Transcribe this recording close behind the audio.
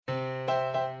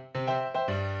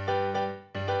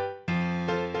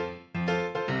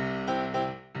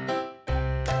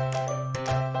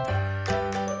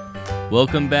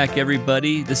Welcome back,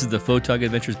 everybody. This is the Photog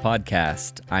Adventures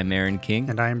podcast. I'm Aaron King.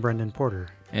 And I'm Brendan Porter.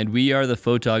 And we are the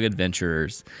Photog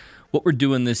Adventurers. What we're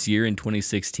doing this year in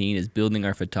 2016 is building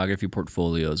our photography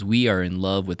portfolios. We are in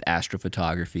love with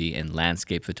astrophotography and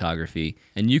landscape photography,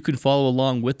 and you can follow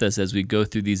along with us as we go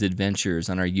through these adventures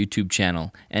on our YouTube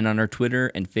channel and on our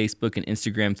Twitter and Facebook and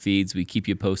Instagram feeds. We keep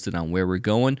you posted on where we're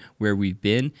going, where we've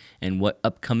been, and what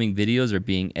upcoming videos are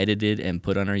being edited and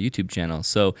put on our YouTube channel.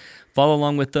 So follow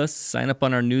along with us, sign up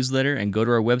on our newsletter, and go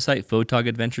to our website,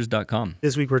 photogadventures.com.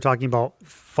 This week we're talking about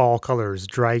Fall Colors,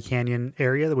 Dry Canyon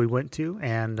area that we went to,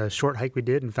 and a short hike we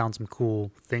did and found some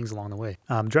cool things along the way.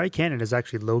 Dry Canyon is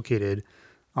actually located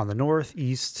on the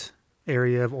northeast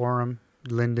area of Orem,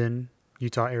 Linden,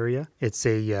 Utah area. It's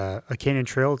a canyon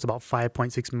trail. It's about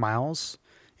 5.6 miles.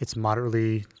 It's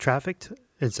moderately trafficked.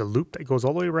 It's a loop that goes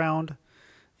all the way around,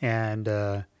 and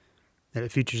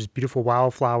it features beautiful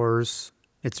wildflowers.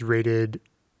 It's rated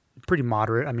pretty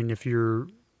moderate. I mean,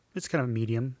 it's kind of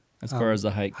medium. As far as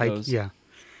the hike goes? Yeah.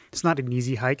 It's not an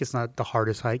easy hike. It's not the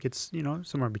hardest hike. It's,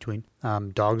 somewhere in between.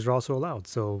 Dogs are also allowed.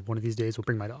 So one of these days we'll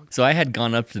bring my dog. So I had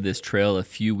gone up to this trail a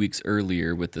few weeks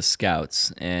earlier with the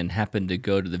scouts and happened to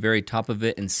go to the very top of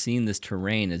it and seen this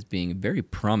terrain as being very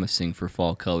promising for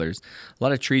fall colors. A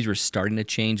lot of trees were starting to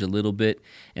change a little bit,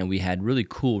 and we had really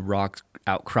cool rocks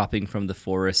outcropping from the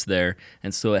forest there,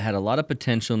 and so it had a lot of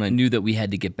potential, and I knew that we had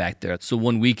to get back there. So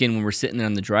one weekend when we're sitting there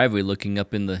on the driveway looking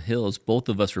up in the hills, both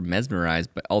of us were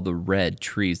mesmerized by all the red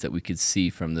trees that we could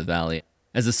see from the valley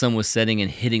as the sun was setting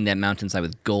and hitting that mountainside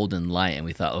with golden light, and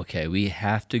we thought, okay, we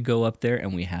have to go up there,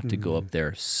 and we have to go up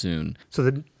there soon. So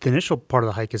the initial part of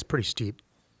the hike is pretty steep.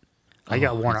 I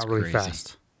got worn out really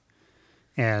fast,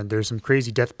 and there's some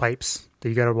crazy death pipes that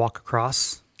you got to walk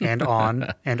across and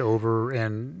on and over,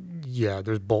 and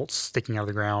there's bolts sticking out of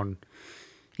the ground.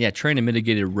 Yeah, trying to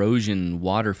mitigate erosion and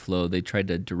water flow, they tried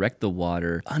to direct the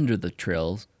water under the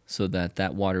trails so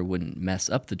that water wouldn't mess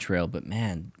up the trail. But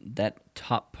man, that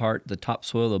top part, the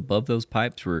topsoil above those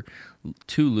pipes were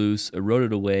too loose,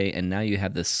 eroded away, and now you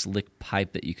have this slick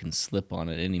pipe that you can slip on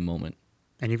at any moment.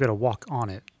 And you've got to walk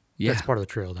on it. Yeah. That's part of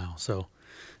the trail now, so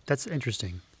that's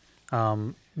interesting.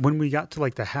 When we got to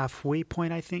like the halfway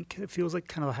point, I think it feels like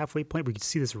kind of a halfway point, we could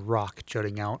see this rock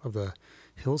jutting out of the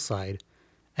hillside,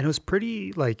 and it was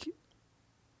pretty like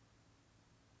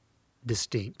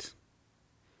distinct.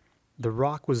 The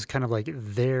rock was kind of like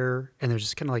there, and there's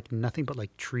just kind of like nothing but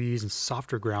like trees and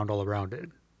softer ground all around it.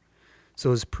 So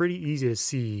it was pretty easy to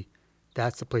see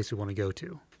that's the place we want to go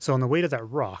to. So on the way to that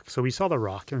rock, so we saw the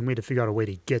rock and we had to figure out a way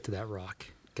to get to that rock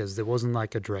because there wasn't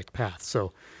like a direct path.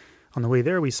 So on the way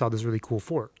there, we saw this really cool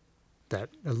fort that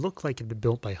it looked like it had been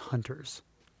built by hunters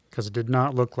because it did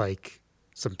not look like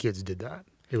some kids did that.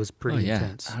 It was pretty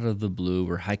intense. Out of the blue,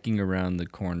 we're hiking around the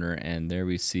corner, and there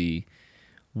we see,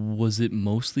 was it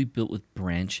mostly built with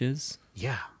branches?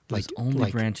 Yeah.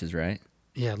 Only branches, right?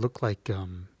 Yeah, it looked like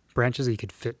branches that you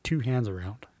could fit two hands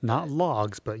around. Not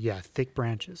logs, but thick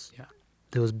branches. Yeah.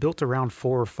 It was built around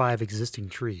 4 or 5 existing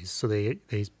trees. So they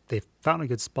found a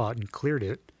good spot and cleared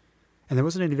it. And there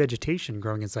wasn't any vegetation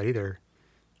growing inside either.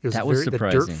 That was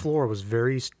surprising. The dirt floor was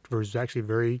actually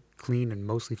very clean and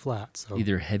mostly flat. So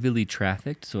either heavily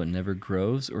trafficked, so it never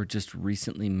grows, or just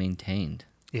recently maintained.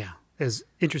 Yeah, it was an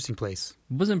interesting place.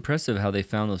 It was impressive how they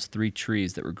found those 3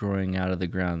 trees that were growing out of the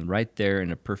ground right there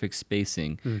in a perfect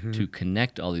spacing to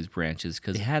connect all these branches,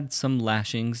 because they had some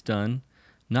lashings done,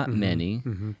 not many,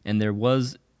 and there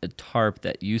was a tarp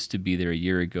that used to be there a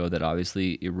year ago that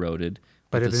obviously eroded.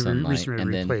 But it had been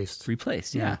recently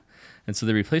replaced. Yeah. And so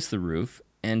they replaced the roof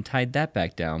and tied that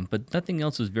back down, but nothing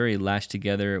else was very lashed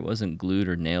together. It wasn't glued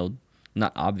or nailed,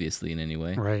 not obviously in any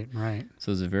way. Right.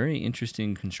 So it was a very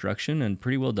interesting construction and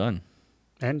pretty well done.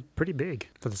 And pretty big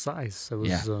for the size. So it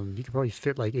was, you could probably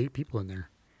fit like 8 people in there.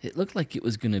 It looked like it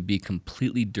was going to be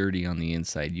completely dirty on the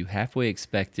inside. You halfway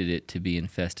expected it to be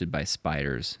infested by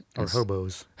spiders. Or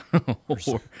hobos.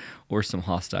 or some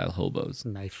hostile hobos.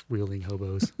 Knife-wielding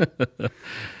hobos.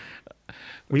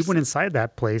 We went inside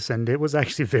that place, and it was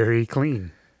actually very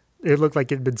clean. It looked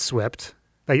like it had been swept.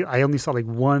 I only saw like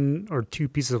 1 or 2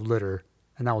 pieces of litter,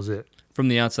 and that was it. From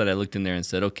the outside, I looked in there and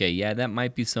said, okay, yeah, that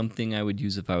might be something I would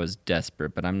use if I was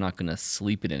desperate, but I'm not going to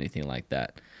sleep in anything like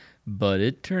that. But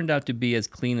it turned out to be as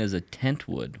clean as a tent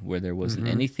would, where there wasn't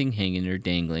anything hanging or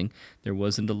dangling. There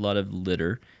wasn't a lot of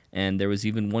litter, and there was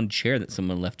even 1 chair that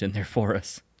someone left in there for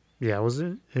us. Yeah,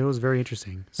 it was very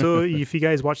interesting. So if you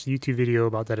guys watch the YouTube video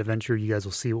about that adventure, you guys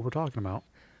will see what we're talking about.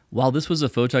 While this was a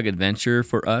photog adventure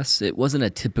for us, it wasn't a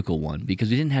typical one because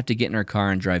we didn't have to get in our car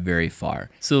and drive very far.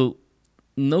 So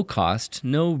no cost,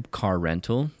 no car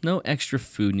rental, no extra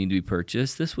food need to be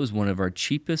purchased. This was one of our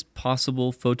cheapest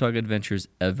possible photog adventures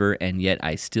ever, and yet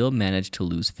I still managed to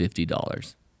lose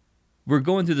 $50. We're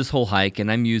going through this whole hike,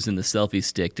 and I'm using the selfie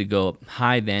stick to go up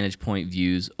high vantage point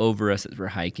views over us as we're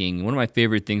hiking. One of my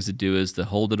favorite things to do is to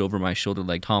hold it over my shoulder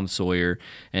like Tom Sawyer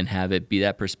and have it be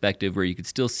that perspective where you could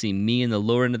still see me in the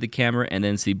lower end of the camera and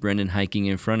then see Brendan hiking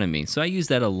in front of me. So I use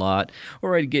that a lot,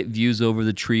 or I'd get views over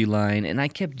the tree line, and I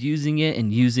kept using it,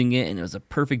 and it was a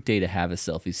perfect day to have a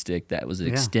selfie stick that was an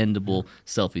extendable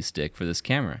selfie stick for this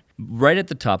camera. Right at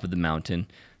the top of the mountain,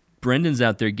 Brendan's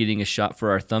out there getting a shot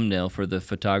for our thumbnail for the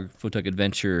Photog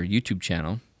Adventure YouTube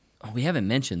channel. Oh, we haven't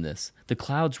mentioned this. The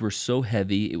clouds were so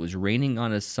heavy, it was raining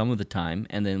on us some of the time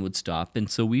and then would stop. And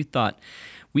so we thought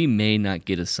we may not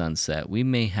get a sunset. We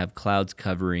may have clouds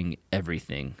covering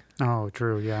everything. Oh,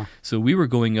 true, yeah. So we were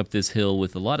going up this hill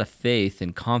with a lot of faith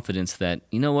and confidence that,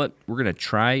 you know what, we're going to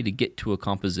try to get to a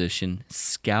composition,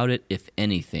 scout it if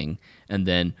anything, and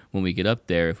then when we get up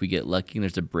there, if we get lucky and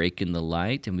there's a break in the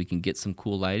light and we can get some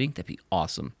cool lighting, that'd be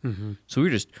awesome. Mm-hmm. So we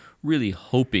were just really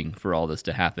hoping for all this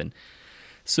to happen.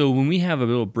 So when we have a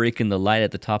little break in the light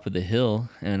at the top of the hill,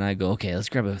 and I go, okay, let's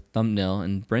grab a thumbnail,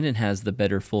 and Brendan has the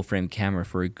better full-frame camera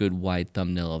for a good wide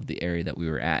thumbnail of the area that we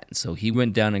were at. So he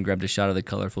went down and grabbed a shot of the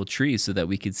colorful trees so that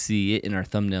we could see it in our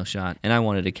thumbnail shot, and I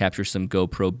wanted to capture some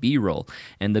GoPro B-roll,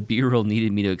 and the B-roll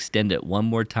needed me to extend it one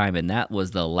more time, and that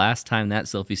was the last time that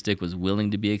selfie stick was willing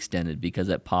to be extended because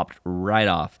it popped right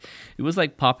off. It was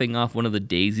like popping off one of the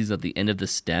daisies at the end of the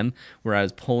stem where I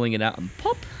was pulling it out and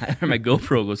pop, my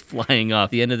GoPro was flying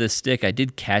off. The end of the stick, I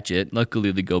did catch it.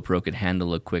 Luckily, the GoPro could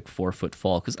handle a quick 4-foot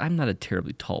fall because I'm not a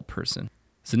terribly tall person.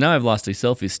 So now I've lost a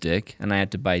selfie stick, and I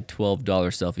had to buy a $12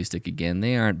 selfie stick again.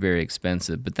 They aren't very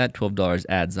expensive, but that $12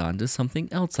 adds on to something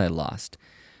else I lost.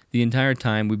 The entire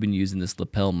time we've been using this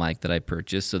lapel mic that I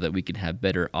purchased so that we can have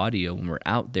better audio when we're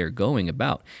out there going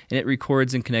about, and it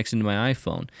records and connects into my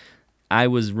iPhone. I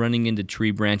was running into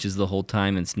tree branches the whole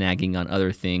time and snagging on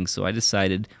other things, so I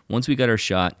decided once we got our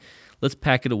shot, let's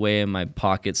pack it away in my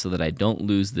pocket so that I don't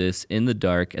lose this in the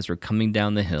dark as we're coming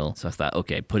down the hill. So I thought,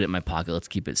 okay, put it in my pocket. Let's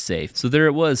keep it safe. So there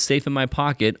it was, safe in my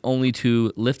pocket, only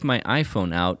to lift my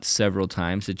iPhone out several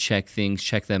times to check things,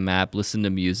 check the map, listen to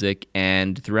music.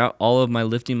 And throughout all of my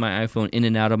lifting my iPhone in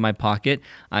and out of my pocket,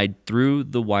 I threw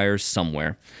the wires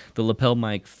somewhere. The lapel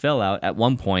mic fell out at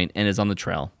one point and is on the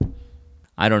trail.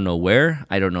 I don't know where.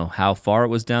 I don't know how far it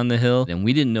was down the hill. And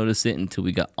we didn't notice it until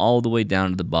we got all the way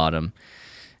down to the bottom.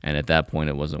 And at that point,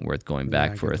 it wasn't worth going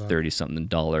back for a $30-something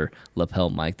lapel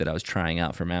mic that I was trying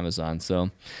out from Amazon. So,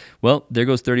 well, there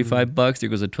goes $35. There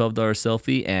goes a $12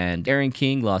 selfie. And Aaron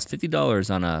King lost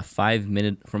 $50 on a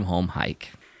 5-minute from home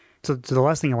hike. So the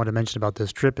last thing I want to mention about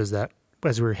this trip is that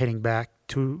as we were heading back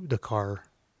to the car,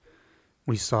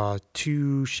 we saw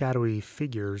 2 shadowy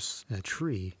figures in a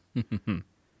tree. In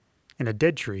a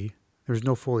dead tree. There was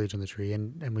no foliage on the tree.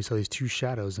 And we saw these 2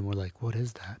 shadows, and we're like, what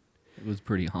is that? It was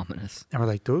pretty ominous. And we're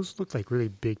like, those look like really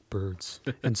big birds.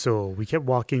 And so we kept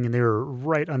walking, and they were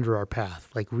right under our path.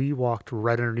 Like, we walked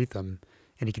right underneath them,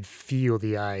 and you could feel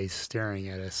the eyes staring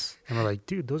at us. And we're like,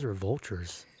 dude, those are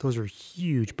vultures. Those are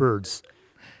huge birds.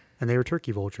 And they were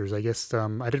turkey vultures. I guess I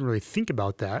didn't really think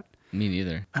about that. Me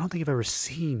neither. I don't think I've ever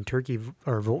seen turkey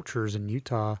or vultures in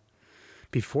Utah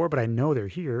before, but I know they're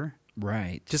here.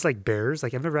 Right. Just like bears.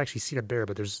 Like, I've never actually seen a bear,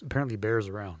 but there's apparently bears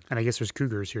around. And I guess there's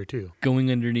cougars here, too. Going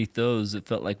underneath those, it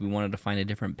felt like we wanted to find a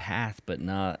different path, but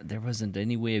there wasn't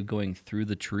any way of going through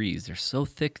the trees. They're so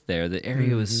thick there. The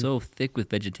area was so thick with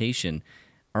vegetation.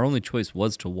 Our only choice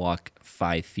was to walk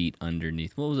 5 feet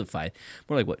underneath. What was it, 5?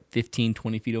 More like, 15,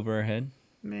 20 feet over our head?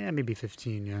 Yeah, maybe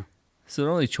 15, yeah. So the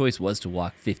only choice was to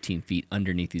walk 15 feet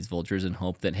underneath these vultures and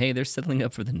hope that, hey, they're settling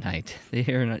up for the night. They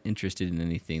are not interested in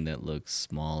anything that looks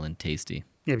small and tasty.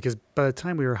 Yeah, because by the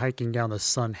time we were hiking down, the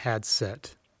sun had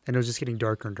set, and it was just getting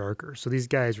darker and darker. So these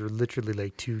guys were literally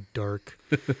like 2 dark,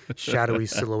 shadowy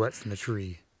silhouettes in the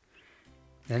tree.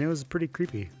 And it was pretty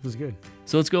creepy. It was good.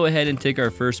 So let's go ahead and take our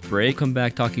first break. Come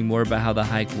back talking more about how the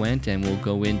hike went, and we'll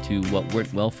go into what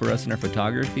worked well for us in our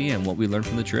photography and what we learned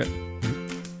from the trip.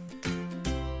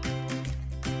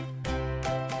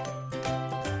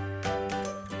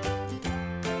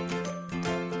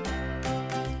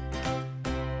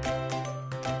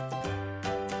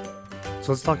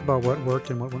 So let's talk about what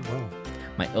worked and what went well.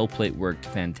 My L plate worked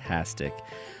fantastic.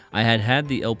 I had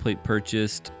the L plate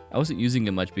purchased I wasn't using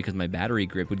it much because my battery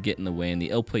grip would get in the way and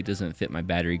the L plate doesn't fit my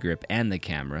battery grip and the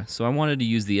camera. So I wanted to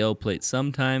use the L plate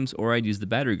sometimes, or I'd use the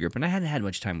battery grip, and I hadn't had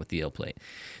much time with the L plate.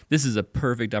 This is a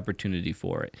perfect opportunity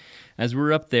for it. As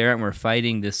we're up there and we're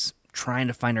fighting this, trying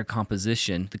to find our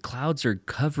composition, the clouds are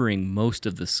covering most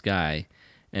of the sky,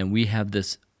 and we have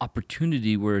this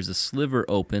opportunity where there's a sliver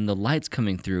open, the light's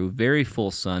coming through, very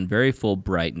full sun, very full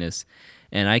brightness,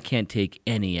 and I can't take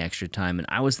any extra time. And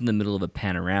I was in the middle of a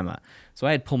panorama. So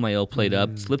I had pulled my L plate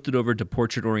up, slipped it over to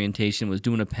portrait orientation, was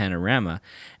doing a panorama.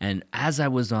 And as I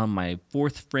was on my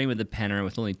fourth frame of the panorama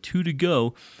with only 2 to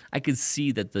go, I could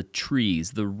see that the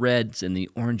trees, the reds and the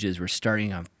oranges were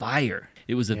starting on fire.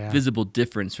 It was a visible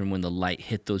difference from when the light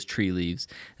hit those tree leaves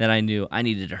that I knew I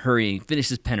needed to hurry and finish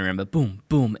this panorama. Boom,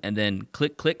 boom, and then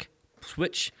click, click,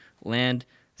 switch, land,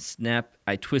 snap.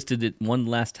 I twisted it one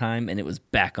last time and it was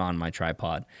back on my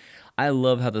tripod. I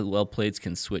love how the L plates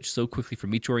can switch so quickly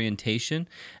from each orientation,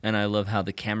 and I love how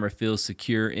the camera feels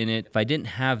secure in it. If I didn't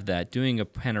have that, doing a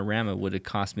panorama would have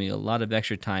cost me a lot of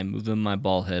extra time moving my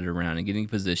ball head around and getting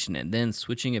position and then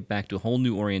switching it back to a whole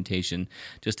new orientation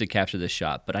just to capture the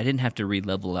shot. But I didn't have to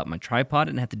re-level out my tripod.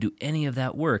 I didn't have to do any of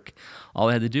that work. All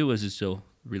I had to do was just go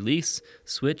release,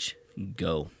 switch,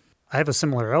 go. I have a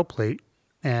similar L plate,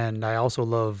 and I also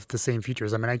love the same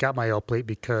features. I mean, I got my L plate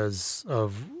because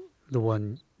of the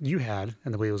one you had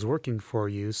and the way it was working for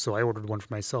you, so I ordered one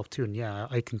for myself too. And yeah,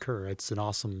 I concur. It's an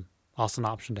awesome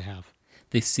option to have.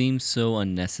 They seem so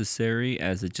unnecessary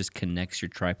as it just connects your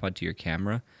tripod to your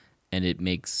camera, and it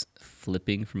makes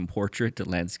flipping from portrait to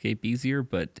landscape easier,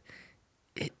 but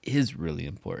it is really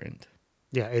important.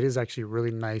 Yeah, it is actually a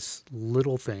really nice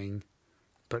little thing,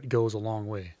 but goes a long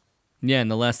way. Yeah,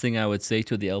 and the last thing I would say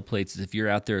to the L plates is if you're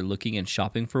out there looking and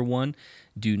shopping for one,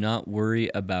 do not worry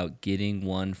about getting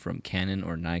one from Canon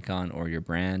or Nikon or your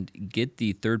brand. Get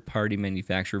the third-party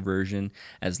manufacturer version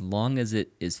as long as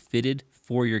it is fitted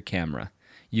for your camera.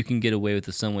 You can get away with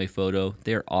the Sunway Photo.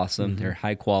 They're awesome. They're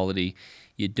high quality.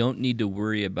 You don't need to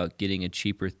worry about getting a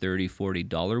cheaper $30,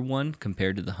 $40 one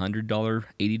compared to the $100,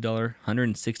 $80,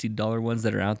 $160 ones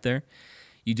that are out there.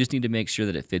 You just need to make sure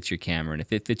that it fits your camera. And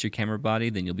if it fits your camera body,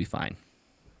 then you'll be fine.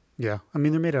 Yeah. I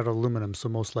mean, they're made out of aluminum, so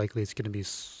most likely it's going to be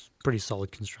pretty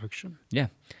solid construction. Yeah.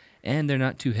 And they're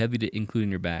not too heavy to include in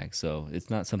your bag. So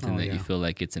it's not something that you feel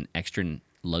like it's an extra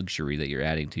luxury that you're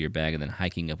adding to your bag and then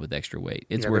hiking up with extra weight.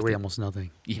 It's worth they weigh it. Almost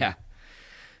nothing. Yeah.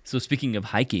 So speaking of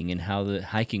hiking and how the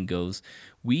hiking goes,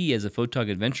 we as a Photog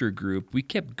Adventure group, we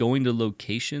kept going to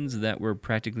locations that were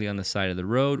practically on the side of the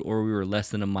road or we were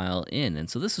less than a mile in. And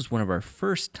so this was one of our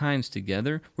first times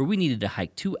together where we needed to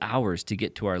hike 2 hours to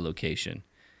get to our location.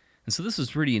 And so this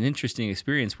was really an interesting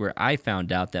experience where I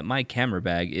found out that my camera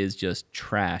bag is just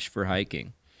trash for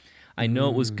hiking. I know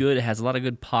it was good. It has a lot of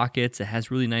good pockets. It has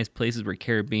really nice places where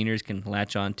carabiners can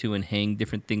latch onto and hang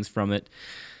different things from it.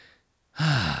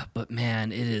 But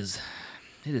man, it is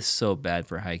so bad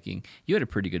for hiking. You had a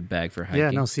pretty good bag for hiking.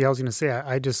 Yeah, no, see, I was going to say,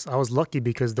 I was lucky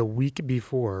because the week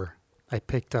before I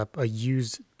picked up a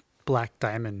used Black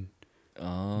Diamond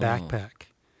backpack.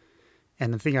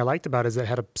 And the thing I liked about it is it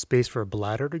had a space for a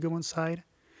bladder to go inside.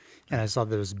 And I saw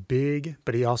that it was big,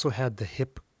 but he also had the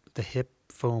hip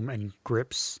foam and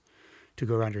grips to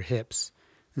go around your hips.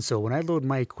 And so when I load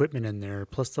my equipment in there,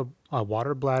 plus the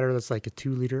water bladder that's like a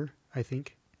 2 liter, I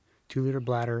think. 2 liter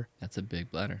bladder. That's a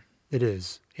big bladder. It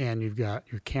is. And you've got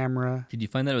your camera. Did you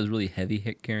find that it was really heavy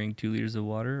carrying 2 liters of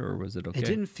water, or was it okay? It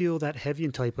didn't feel that heavy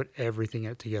until I put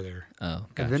everything together. Oh,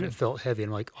 gotcha. And then it felt heavy.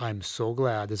 I'm like, I'm so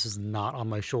glad this is not on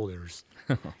my shoulders.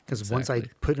 Because once I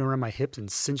put it around my hips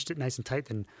and cinched it nice and tight,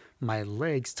 then my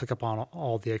legs took up on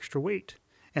all the extra weight.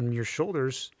 And your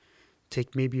shoulders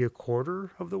take maybe a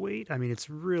quarter of the weight. I mean, it's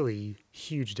really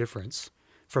huge difference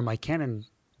from my Canon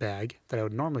bag that I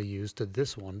would normally use to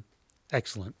this one.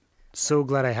 Excellent. So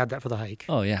glad I had that for the hike.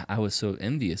 Oh, yeah. I was so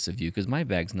envious of you because my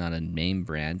bag's not a name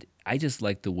brand. I just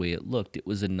liked the way it looked. It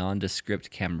was a nondescript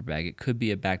camera bag. It could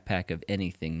be a backpack of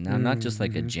anything. Now, not just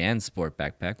like a JanSport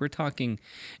backpack. We're talking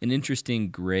an interesting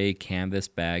gray canvas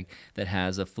bag that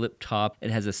has a flip top.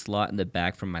 It has a slot in the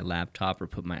back for my laptop or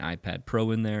put my iPad Pro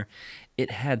in there.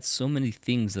 It had so many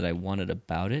things that I wanted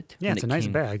about it. Yeah, it's a nice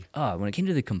bag. When it came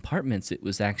to the compartments, it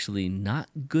was actually not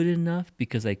good enough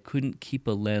because I couldn't keep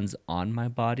a lens on my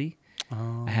body.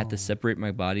 Oh. I had to separate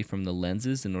my body from the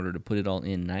lenses in order to put it all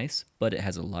in nice, but it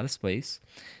has a lot of space.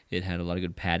 It had a lot of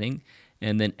good padding.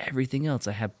 And then everything else,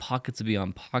 I had pockets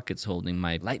beyond pockets holding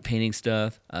my light painting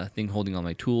stuff, a thing holding all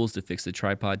my tools to fix the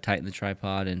tripod, tighten the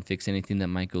tripod, and fix anything that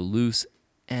might go loose.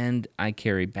 And I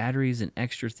carry batteries and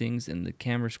extra things and the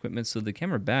camera equipment. So the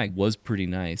camera bag was pretty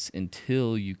nice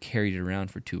until you carried it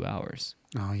around for 2 hours.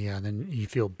 Oh, yeah. Then you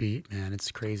feel beat, man. It's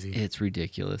crazy. It's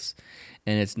ridiculous.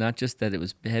 And it's not just that it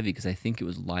was heavy, because I think it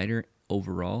was lighter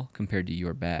overall compared to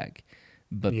your bag.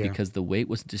 But Yeah. because the weight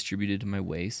wasn't distributed to my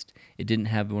waist, it didn't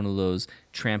have one of those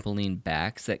trampoline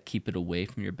backs that keep it away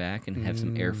from your back and have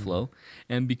some airflow.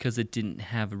 And because it didn't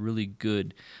have a really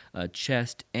good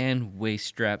chest and waist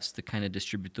straps to kind of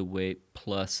distribute the weight,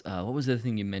 plus, what was the other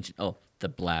thing you mentioned? Oh, the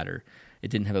bladder. It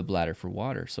didn't have a bladder for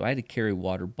water. So I had to carry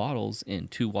water bottles in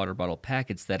 2 water bottle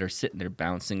packets that are sitting there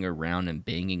bouncing around and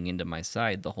banging into my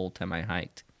side the whole time I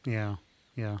hiked. Yeah.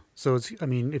 Yeah. So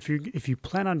if you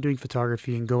plan on doing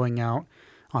photography and going out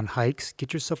on hikes,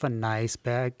 get yourself a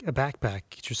backpack.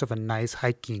 Get yourself a nice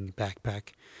hiking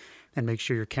backpack, and make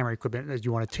sure your camera equipment that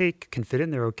you want to take can fit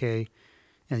in there okay,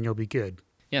 and you'll be good.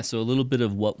 Yeah, so a little bit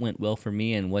of what went well for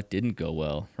me and what didn't go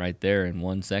well right there in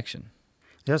one section.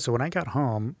 Yeah. So when I got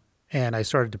home and I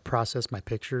started to process my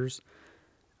pictures,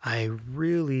 I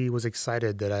really was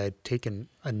excited that I had taken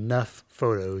enough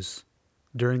photos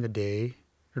during the day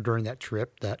or during that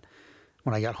trip that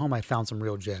when I got home, I found some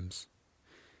real gems.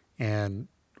 And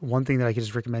one thing that I can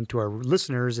just recommend to our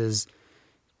listeners is,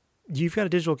 you've got a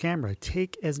digital camera.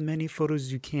 Take as many photos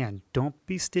as you can. Don't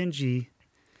be stingy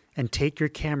and take your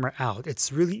camera out.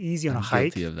 It's really easy on a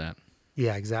hike. Guilty of that.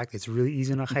 Yeah, exactly. It's really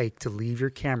easy on a hike to leave your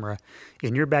camera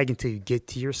in your bag until you get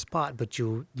to your spot, but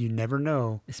you never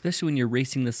know. Especially when you're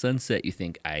racing the sunset, you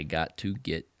think, I got to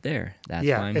get there. That's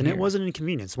Yeah, why I'm and here. it wasn't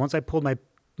inconvenience. Once I pulled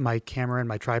my camera and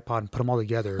my tripod and put them all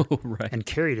together Oh, right. and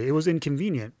carried it, it was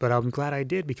inconvenient, but I'm glad I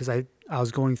did, because I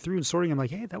was going through and sorting. I'm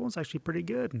like, hey, that one's actually pretty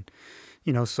good. And,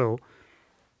 so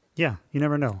yeah, you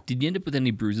never know. Did you end up with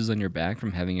any bruises on your back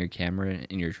from having your camera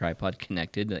and your tripod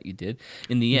connected that you did?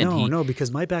 In the end, No,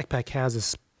 because my backpack has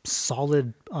this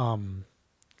solid,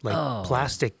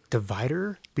 plastic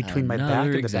divider between my back another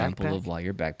and the example backpack. of why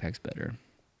your backpack's better.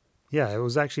 Yeah, it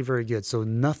was actually very good. So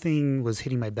nothing was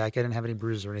hitting my back. I didn't have any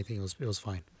bruises or anything. It was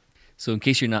fine. So in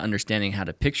case you're not understanding how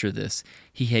to picture this,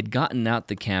 he had gotten out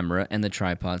the camera and the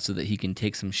tripod so that he can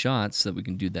take some shots so that we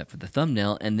can do that for the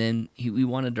thumbnail. And then we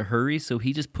wanted to hurry, so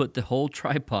he just put the whole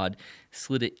tripod,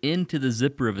 slid it into the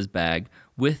zipper of his bag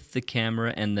with the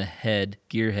camera and the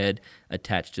gear head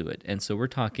attached to it. And so we're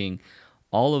talking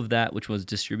all of that, which was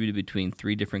distributed between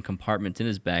 3 different compartments in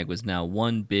his bag, was now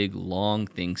one big long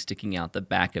thing sticking out the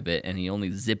back of it, and he only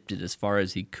zipped it as far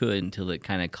as he could until it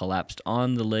kind of collapsed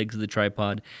on the legs of the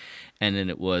tripod, and then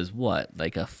it was,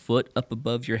 like a foot up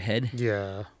above your head?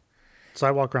 Yeah. So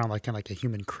I walk around kind of like a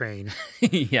human crane,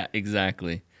 Yeah,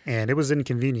 exactly. and it was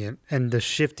inconvenient, and the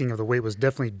shifting of the weight was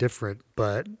definitely different,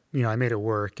 but, I made it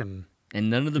work. And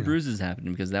none of the bruises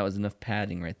happened because that was enough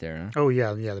padding right there, huh? oh,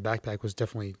 yeah, the backpack was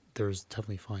definitely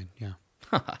fine, yeah.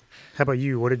 How about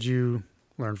you? What did you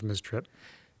learn from this trip?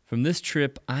 From this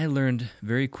trip, I learned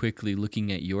very quickly, looking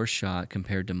at your shot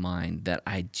compared to mine, that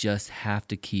I just have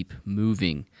to keep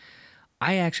moving.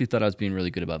 I actually thought I was being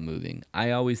really good about moving.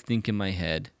 I always think in my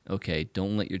head, okay,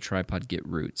 don't let your tripod get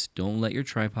roots. Don't let your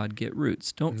tripod get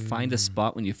roots. Don't find a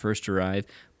spot when you first arrive,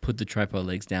 put the tripod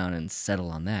legs down and settle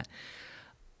on that.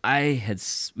 Put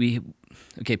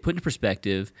into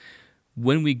perspective,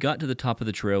 when we got to the top of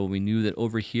the trail, we knew that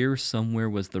over here somewhere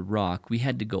was the rock. We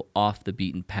had to go off the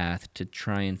beaten path to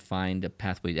try and find a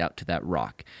pathway out to that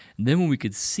rock. And then when we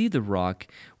could see the rock,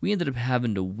 we ended up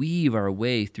having to weave our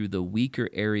way through the weaker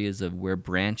areas of where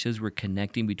branches were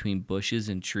connecting between bushes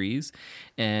and trees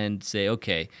and say,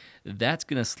 okay, that's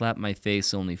going to slap my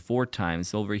face only 4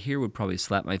 times. Over here would probably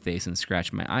slap my face and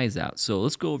scratch my eyes out. So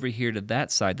let's go over here to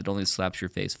that side that only slaps your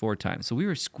face 4 times. So we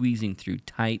were squeezing through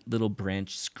tight little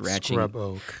branch scratching Scrub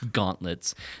oak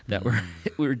gauntlets that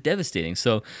were devastating.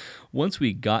 So once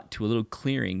we got to a little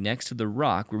clearing next to the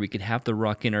rock where we could have the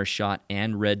rock in our shot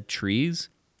and red trees,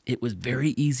 it was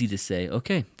very easy to say,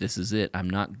 okay, this is it. I'm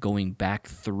not going back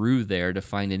through there to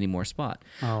find any more spot.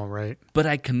 Oh, right. But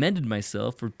I commended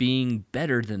myself for being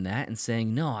better than that and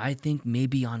saying, no, I think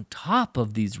maybe on top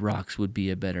of these rocks would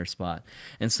be a better spot.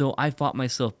 And so I fought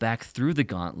myself back through the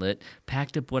gauntlet,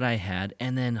 packed up what I had,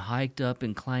 and then hiked up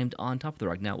and climbed on top of the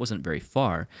rock. Now, it wasn't very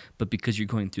far, but because you're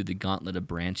going through the gauntlet of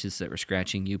branches that were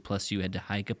scratching you, plus you had to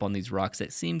hike up on these rocks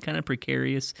that seemed kind of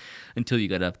precarious until you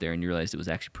got up there and you realized it was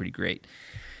actually pretty great.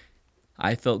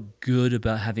 I felt good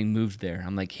about having moved there.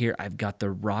 I'm like, here, I've got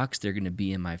the rocks. They're going to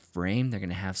be in my frame. They're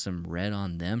going to have some red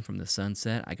on them from the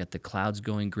sunset. I got the clouds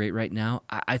going great right now.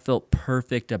 I felt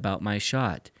perfect about my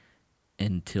shot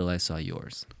until I saw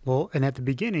yours. Well, and at the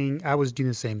beginning, I was doing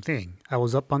the same thing. I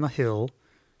was up on the hill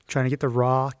trying to get the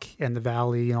rock and the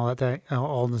valley and all that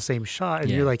all in the same shot. And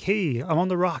Yeah. you're like, hey, I'm on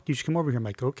the rock. You should come over here. I'm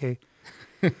like, okay.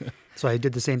 So I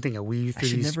did the same thing. I weaved I through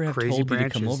should these never have crazy told branches. you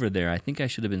to come over there. I think I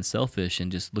should have been selfish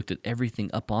and just looked at everything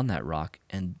up on that rock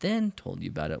and then told you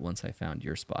about it once I found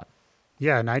your spot.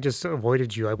 Yeah, and I just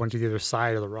avoided you. I went to the other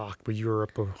side of the rock, but you were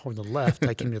up on the left.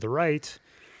 I came to the right,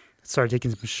 started taking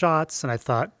some shots, and I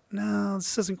thought, no,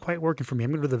 this isn't quite working for me.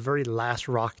 I'm going to do the very last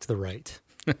rock to the right.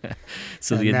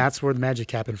 So And that's where the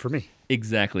magic happened for me.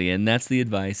 Exactly, and that's the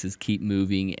advice, is keep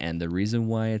moving. And the reason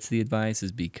why it's the advice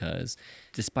is because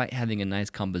despite having a nice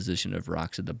composition of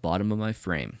rocks at the bottom of my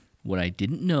frame, what I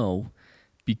didn't know,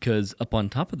 because up on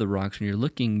top of the rocks, when you're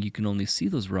looking, you can only see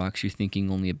those rocks, you're thinking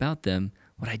only about them.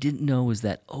 What I didn't know is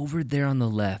that over there on the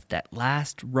left, that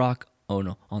last rock,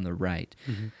 on the right,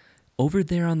 over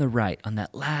there on the right, on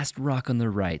that last rock on the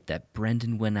right that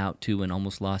Brendan went out to and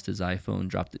almost lost his iPhone,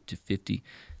 dropped it to 50,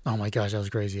 Oh my gosh, that was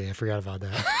crazy. I forgot about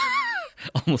that.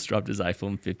 almost dropped his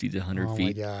iPhone 50 to 100 Oh my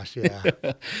feet. gosh, yeah.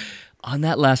 On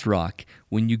that last rock,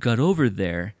 when you got over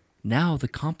there, now the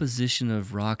composition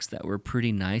of rocks that were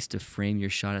pretty nice to frame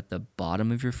your shot at the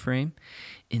bottom of your frame,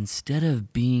 instead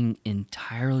of being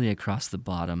entirely across the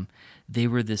bottom, they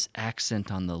were this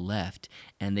accent on the left,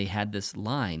 and they had this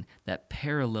line that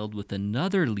paralleled with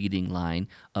another leading line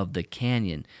of the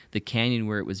canyon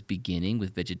where it was beginning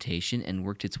with vegetation and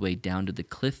worked its way down to the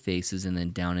cliff faces and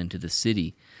then down into the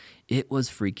city. It was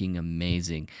freaking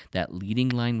amazing. That leading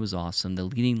line was awesome. The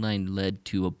leading line led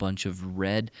to a bunch of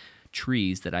red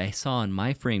trees that I saw in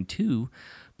my frame too,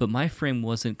 but my frame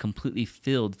wasn't completely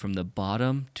filled from the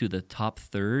bottom to the top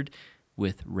third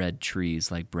with red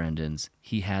trees like Brendan's.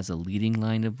 He has a leading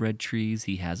line of red trees.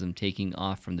 He has them taking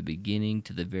off from the beginning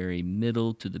to the very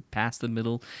middle to the past the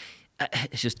middle.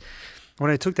 It's just, When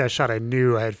I took that shot, I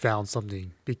knew I had found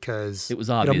something because It was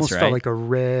obvious, it almost right? felt like a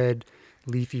red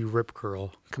leafy rip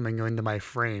curl coming into my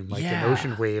frame, like Yeah. an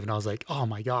ocean wave. And I was like, oh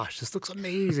my gosh, this looks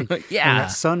amazing. Yeah. And that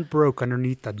sun broke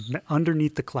underneath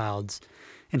the clouds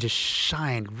and just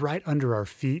shined right under our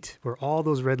feet where all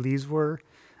those red leaves were.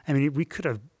 I mean, we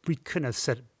couldn't have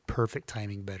set perfect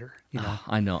timing better, you know?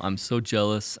 I know. I'm so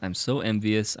jealous. I'm so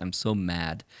envious. I'm so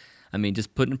mad. I mean,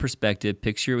 just put in perspective,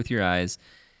 picture it with your eyes.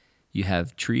 You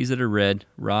have trees that are red,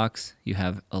 rocks, you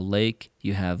have a lake,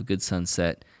 you have a good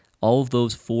sunset. All of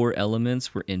those four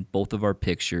elements were in both of our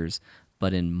pictures,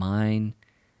 but in mine,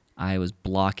 I was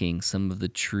blocking some of the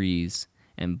trees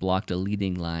and blocked a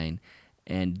leading line,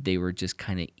 and they were just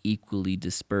kind of equally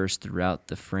dispersed throughout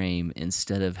the frame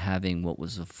instead of having what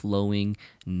was a flowing,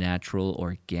 natural,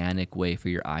 organic way for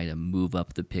your eye to move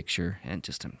up the picture. And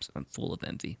just, I'm full of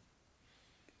envy.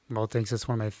 Well, thanks. That's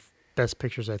one of my best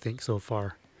pictures, I think, so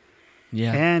far.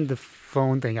 Yeah. And the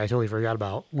phone thing I totally forgot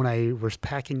about. When I was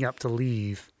packing up to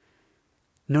leave,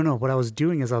 what I was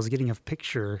doing is I was getting a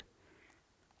picture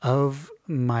of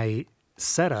my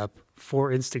setup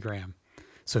for Instagram.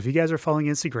 So if you guys are following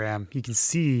Instagram, you can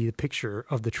see the picture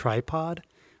of the tripod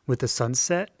with the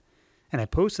sunset. And I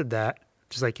posted that,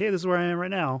 just like, hey, this is where I am right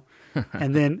now.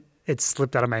 And then it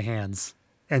slipped out of my hands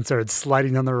and started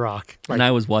sliding down the rock. And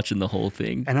I was watching the whole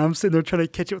thing. And I'm sitting there trying to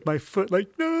catch it with my foot, like,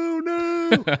 no.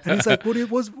 And he's like, what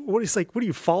are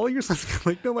you falling or something? I'm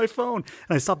like, no, my phone.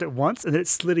 And I stopped it once and then it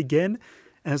slid again.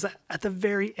 And I was at the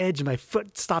very edge and my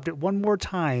foot stopped it one more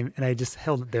time. And I just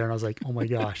held it there and I was like, oh my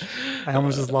gosh, I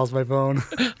almost just lost my phone.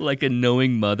 Like a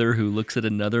knowing mother who looks at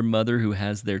another mother who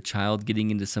has their child getting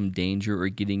into some danger or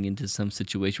getting into some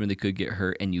situation where they could get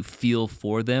hurt, and you feel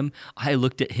for them. I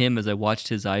looked at him as I watched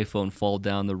his iPhone fall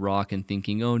down the rock and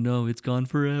thinking, oh no, it's gone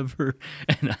forever.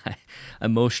 And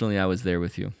emotionally, I was there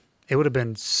with you. It would have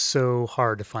been so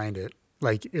hard to find it.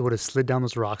 Like, it would have slid down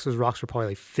those rocks. Those rocks were probably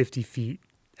like 50 feet,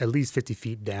 at least 50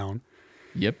 feet down.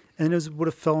 Yep. And it would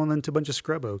have fallen into a bunch of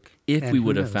scrub oak. If And we who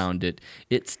would have knows? found it,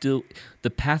 the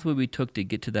pathway we took to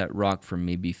get to that rock from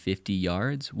maybe 50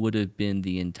 yards would have been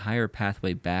the entire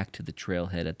pathway back to the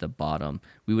trailhead at the bottom.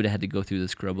 We would have had to go through the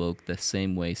scrub oak the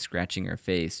same way, scratching our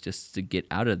face just to get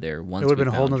out of there once It would have we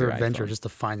been a whole found nother your adventure iPhone. just to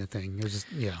find the thing. It was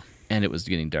just, yeah, And it was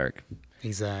getting dark.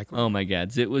 exactly. Oh my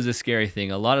God, it was a scary thing.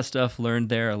 A lot of stuff learned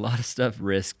there, a lot of stuff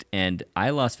risked, and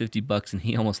I lost $50 and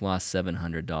he almost lost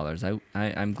 $700.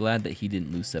 I'm glad that he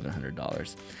didn't lose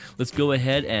 $700. Let's go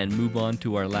ahead and move on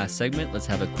to our last segment. Let's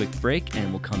have a quick break and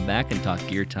we'll come back and talk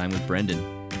gear time with Brendan.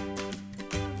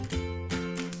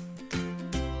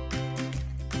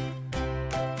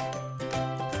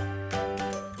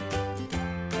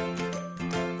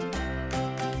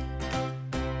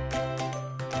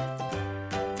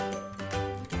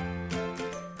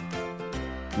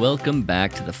 Welcome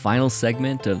back to the final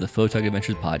segment of the Photog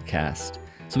Adventures podcast.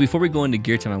 So before we go into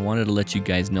Gear Time, I wanted to let you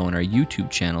guys know on our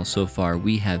YouTube channel so far,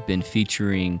 we have been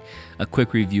featuring a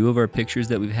quick review of our pictures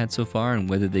that we've had so far and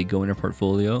whether they go in our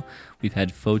portfolio. We've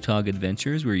had Photog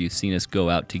Adventures, where you've seen us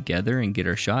go out together and get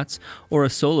our shots, or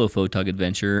a solo Photog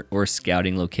adventure, or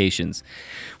scouting locations.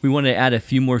 We want to add a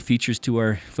few more features to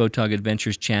our Photog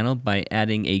Adventures channel by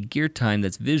adding a Gear Time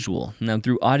that's visual. Now,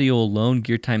 through audio alone,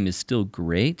 Gear Time is still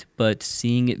great, but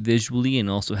seeing it visually and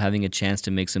also having a chance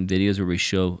to make some videos where we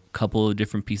show a couple of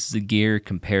different pieces of gear,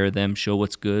 compare them, show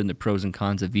what's good and the pros and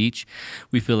cons of each,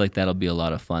 we feel like that'll be a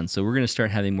lot of fun. So we're going to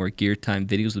start having more Gear Time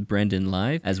videos with Brendan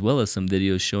live, as well as some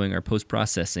videos showing our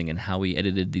post-processing and how we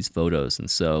edited these photos.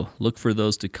 And so look for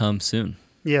those to come soon.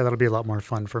 Yeah, that'll be a lot more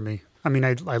fun for me. I mean,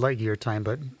 I like Gear Time,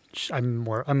 but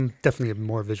I'm definitely a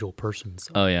more visual person.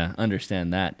 So. Oh yeah,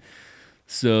 understand that.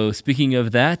 So speaking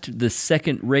of that, the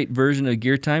second-rate version of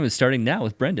Gear Time is starting now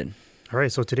with Brendan. All right,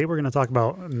 so today we're going to talk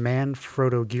about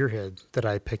Manfrotto Gearhead that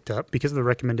I picked up because of the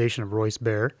recommendation of Royce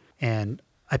Bear. And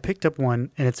I picked up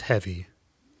one, and it's heavy.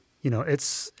 You know,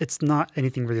 it's not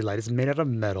anything really light. It's made out of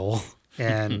metal,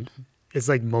 and it's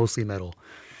like mostly metal.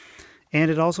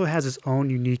 And it also has its own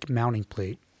unique mounting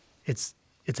plate. It's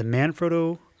a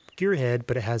Manfrotto Gearhead,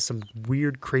 but it has some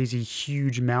weird, crazy,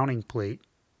 huge mounting plate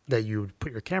that you would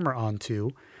put your camera onto.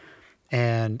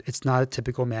 And it's not a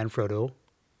typical Manfrotto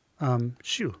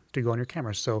shoe to go on your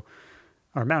camera, so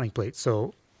our mounting plate.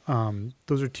 So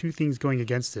those are two things going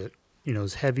against it. You know,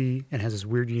 it's heavy and has this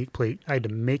weird, unique plate. I had to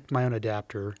make my own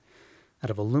adapter out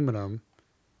of aluminum,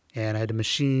 and I had to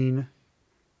machine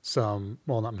some.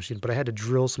 Well, not machine, but I had to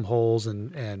drill some holes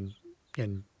and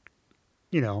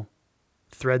you know,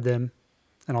 thread them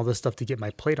and all this stuff to get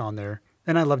my plate on there.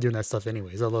 And I love doing that stuff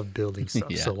anyways. I love building stuff,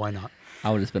 Yeah. So why not?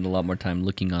 I would have spent a lot more time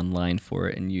looking online for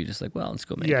it, and you just like, well, let's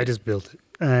go make it. Yeah, I just built it,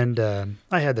 and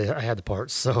I had the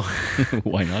parts, so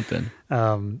Why not then?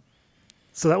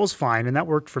 So that was fine, and that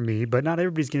worked for me. But not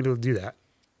everybody's gonna be able to do that,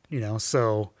 you know.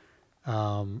 So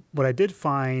what I did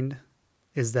find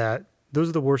is that those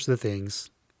are the worst of the things.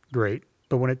 Great,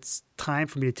 but when it's time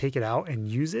for me to take it out and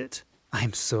use it,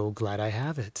 I'm so glad I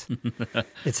have it.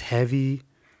 It's heavy.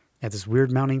 I have this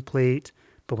weird mounting plate,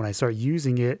 but when I start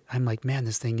using it, I'm like, man,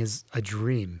 this thing is a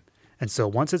dream. And so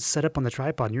once it's set up on the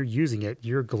tripod and you're using it,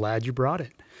 you're glad you brought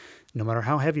it, no matter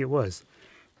how heavy it was.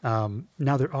 Now,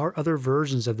 there are other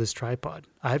versions of this tripod.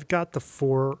 I've got the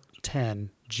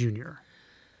 410 Junior,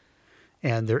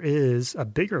 and there is a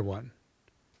bigger one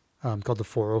called the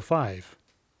 405.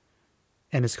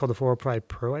 And it's called the 405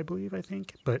 Pro, I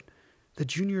think. But the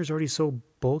Junior is already so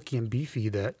bulky and beefy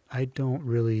that I don't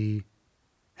really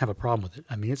have a problem with it.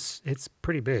 I mean, it's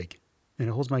pretty big, and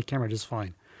it holds my camera just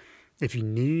fine. If you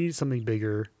need something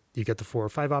bigger, you get the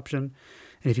 405 option.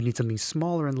 And if you need something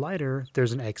smaller and lighter,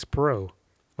 there's an X Pro,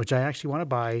 which I actually want to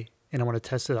buy, and I want to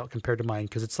test it out compared to mine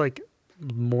because it's like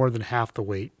more than half the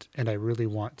weight, and I really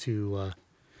want to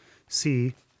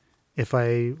see if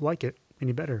I like it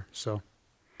any better. So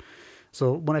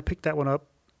when I pick that one up,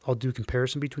 I'll do a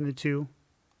comparison between the two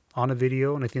on a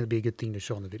video, and I think it'd be a good thing to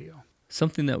show on the video.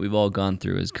 Something that we've all gone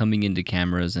through is coming into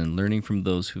cameras and learning from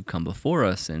those who've come before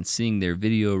us and seeing their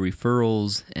video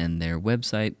referrals and their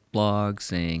website blogs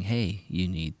saying, hey, you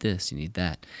need this, you need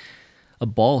that. A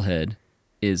ball head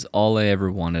is all I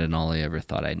ever wanted and all I ever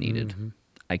thought I needed. Mm-hmm.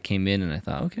 I came in and I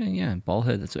thought, okay, yeah, ball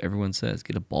head, that's what everyone says.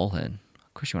 Get a ball head.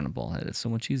 Of course you want a ball head. It's so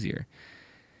much easier.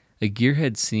 A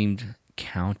gearhead seemed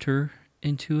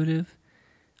counterintuitive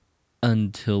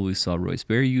until we saw Royce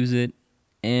Bear use it,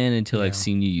 and until I've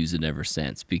seen you use it ever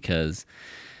since, because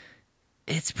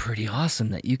it's pretty awesome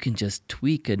that you can just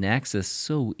tweak an axis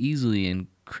so easily and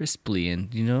crisply.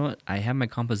 And you know what? I have my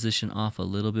composition off a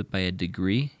little bit by a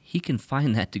degree. He can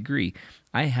find that degree.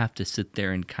 I have to sit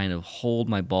there and kind of hold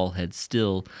my ball head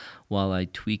still while I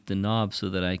tweak the knob so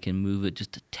that I can move it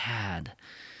just a tad.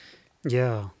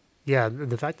 Yeah. Yeah.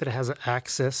 The fact that it has an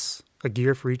axis, a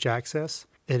gear for each axis,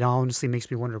 it honestly makes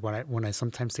me wonder when I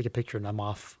sometimes take a picture and I'm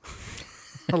off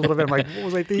a little bit. I'm like, what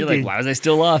was I thinking? You're like, why was I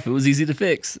still off? It was easy to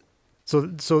fix. So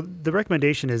the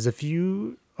recommendation is if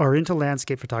you are into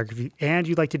landscape photography and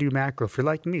you like to do macro, if you're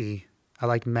like me, I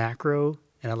like macro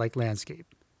and I like landscape.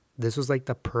 This was like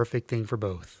the perfect thing for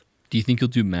both. Do you think you'll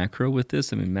do macro with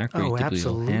this? I mean, macro you typically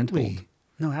will handhold.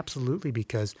 No, absolutely,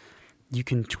 because you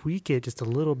can tweak it just a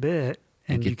little bit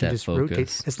and you can just focus.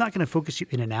 Rotate. It's not going to focus you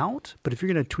in and out, but if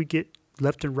you're going to tweak it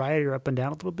left and right or up and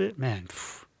down a little bit, man,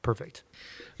 perfect.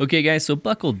 Okay, guys, so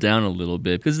buckle down a little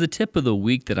bit because the tip of the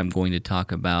week that I'm going to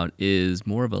talk about is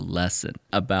more of a lesson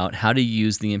about how to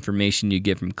use the information you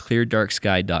get from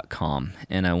cleardarksky.com.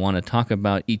 And I want to talk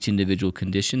about each individual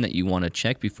condition that you want to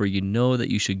check before you know that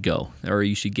you should go or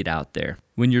you should get out there.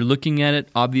 When you're looking at it,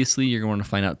 obviously you're going to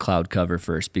find out cloud cover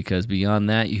first, because beyond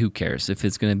that, who cares? If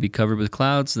it's going to be covered with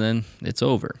clouds, then it's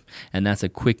over. And that's a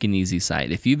quick and easy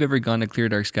site. If you've ever gone to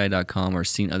cleardarksky.com or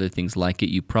seen other things like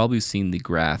it, you've probably seen the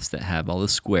graphs that have all the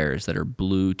squares that are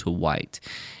blue to white.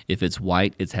 If it's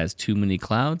white, it has too many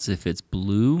clouds. If it's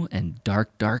blue and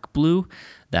dark blue,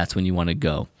 that's when you want to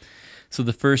go. So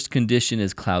the first condition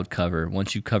is cloud cover.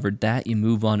 Once you've covered that, you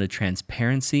move on to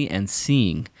transparency and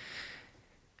seeing.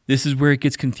 This is where it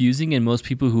gets confusing, and most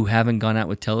people who haven't gone out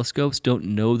with telescopes don't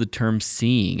know the term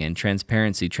seeing and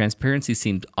transparency. Transparency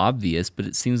seemed obvious, but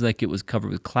it seems like it was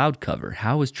covered with cloud cover.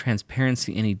 How is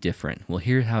transparency any different? Well,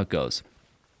 here's how it goes.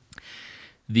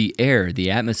 The air,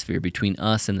 the atmosphere between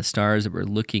us and the stars that we're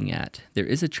looking at, there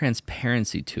is a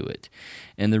transparency to it.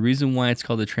 And the reason why it's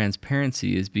called a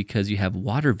transparency is because you have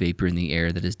water vapor in the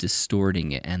air that is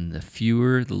distorting it. And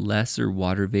the lesser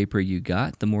water vapor you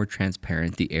got, the more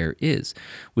transparent the air is,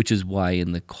 which is why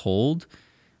in the cold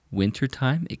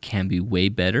wintertime, it can be way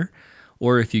better.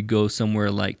 Or if you go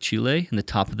somewhere like Chile, in the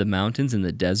top of the mountains, in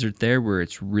the desert there, where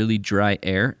it's really dry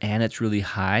air and it's really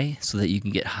high, so that you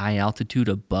can get high altitude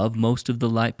above most of the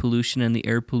light pollution and the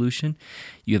air pollution,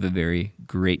 you have a very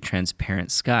great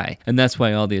transparent sky. And that's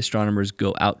why all the astronomers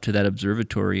go out to that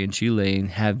observatory in Chile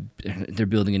and they're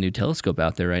building a new telescope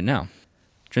out there right now.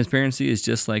 Transparency is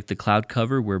just like the cloud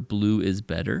cover, where blue is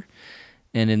better.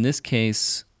 And in this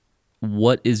case,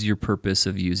 what is your purpose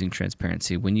of using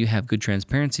transparency? When you have good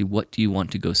transparency, what do you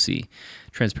want to go see?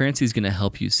 Transparency is going to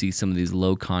help you see some of these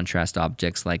low contrast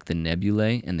objects like the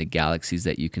nebulae and the galaxies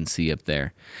that you can see up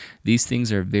there. These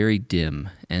things are very dim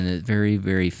and very,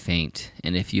 very faint.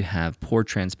 And if you have poor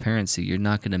transparency, you're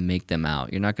not going to make them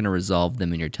out. You're not going to resolve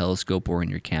them in your telescope or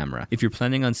in your camera. If you're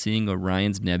planning on seeing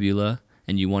Orion's nebula,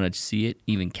 and you want to see it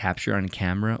even capture on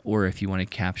camera, or if you want to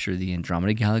capture the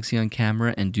Andromeda Galaxy on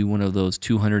camera and do one of those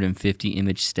 250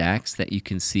 image stacks that you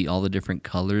can see all the different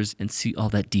colors and see all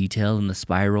that detail in the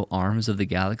spiral arms of the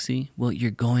galaxy, well,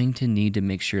 you're going to need to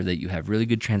make sure that you have really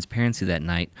good transparency that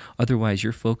night. Otherwise,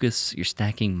 your focus, your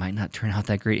stacking might not turn out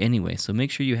that great anyway. So make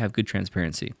sure you have good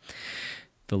transparency.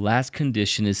 The last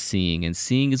condition is seeing, and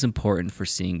seeing is important for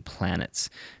seeing planets.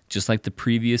 Just like the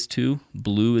previous two,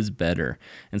 blue is better.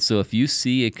 And so if you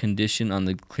see a condition on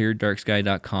the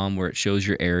cleardarksky.com where it shows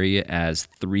your area as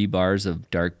 3 bars of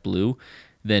dark blue,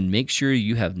 then make sure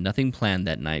you have nothing planned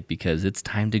that night, because it's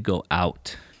time to go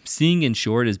out. Seeing, in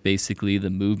short, is basically the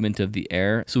movement of the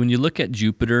air. So when you look at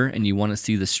Jupiter and you want to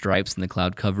see the stripes in the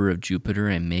cloud cover of Jupiter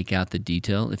and make out the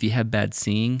detail, if you have bad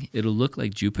seeing, it'll look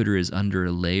like Jupiter is under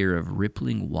a layer of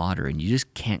rippling water and you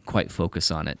just can't quite focus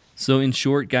on it. So in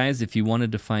short, guys, if you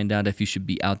wanted to find out if you should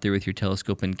be out there with your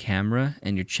telescope and camera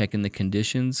and you're checking the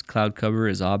conditions, cloud cover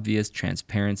is obvious.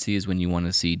 Transparency is when you want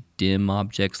to see dim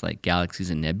objects like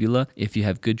galaxies and nebula. If you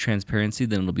have good transparency,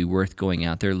 then it'll be worth going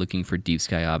out there looking for deep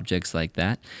sky objects like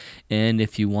that. And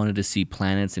if you wanted to see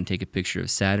planets and take a picture of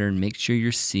Saturn, make sure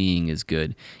your seeing is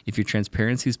good. If your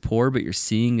transparency is poor but your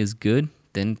seeing is good,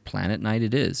 then planet night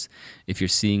it is. If your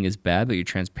seeing is bad but your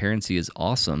transparency is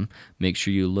awesome, make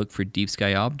sure you look for deep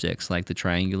sky objects like the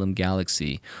Triangulum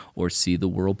Galaxy, or see the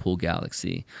Whirlpool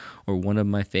Galaxy. Or one of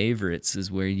my favorites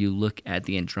is where you look at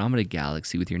the Andromeda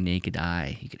Galaxy with your naked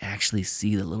eye. You can actually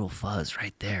see the little fuzz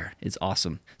right there. It's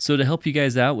awesome. So to help you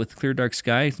guys out with Clear Dark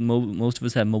Sky, most of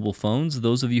us have mobile phones.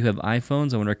 Those of you who have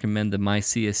iPhones, I would recommend the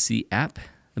MyCSC app.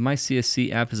 The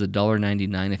MyCSC app is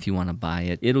 $1.99 if you want to buy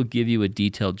it. It'll give you a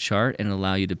detailed chart and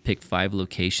allow you to pick 5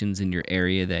 locations in your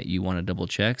area that you want to double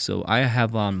check. So I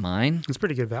have on mine. It's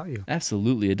pretty good value.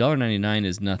 Absolutely. $1.99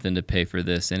 is nothing to pay for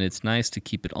this, and it's nice to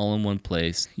keep it all in one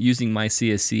place. Using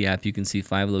MyCSC app, you can see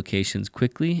 5 locations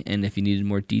quickly, and if you needed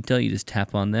more detail, you just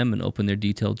tap on them and open their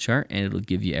detailed chart, and it'll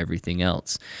give you everything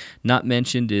else. Not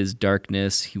mentioned is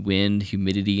darkness, wind,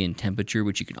 humidity, and temperature,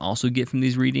 which you can also get from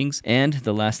these readings. And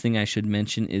the last thing I should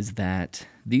mention is that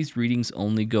these readings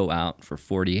only go out for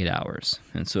 48 hours.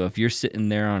 And so if you're sitting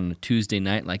there on a Tuesday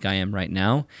night like I am right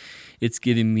now, it's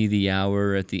giving me the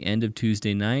hour at the end of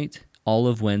Tuesday night, all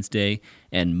of Wednesday,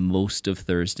 and most of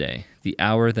Thursday. The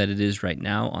hour that it is right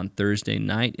now on Thursday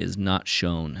night is not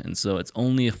shown, and so it's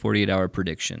only a 48-hour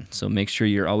prediction. So make sure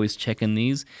you're always checking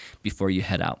these before you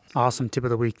head out. Awesome tip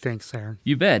of the week. Thanks, Aaron.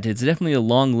 You bet. It's definitely a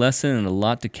long lesson and a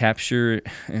lot to capture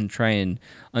and try and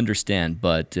understand,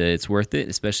 but it's worth it,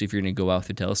 especially if you're going to go out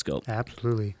with a telescope.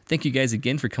 Absolutely. Thank you guys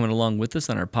again for coming along with us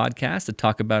on our podcast to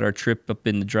talk about our trip up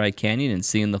in the Dry Canyon and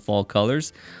seeing the fall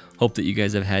colors. Hope that you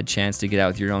guys have had a chance to get out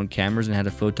with your own cameras and had a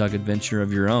photog adventure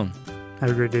of your own. Have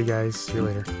a great day, guys. See you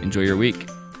later. Enjoy your week.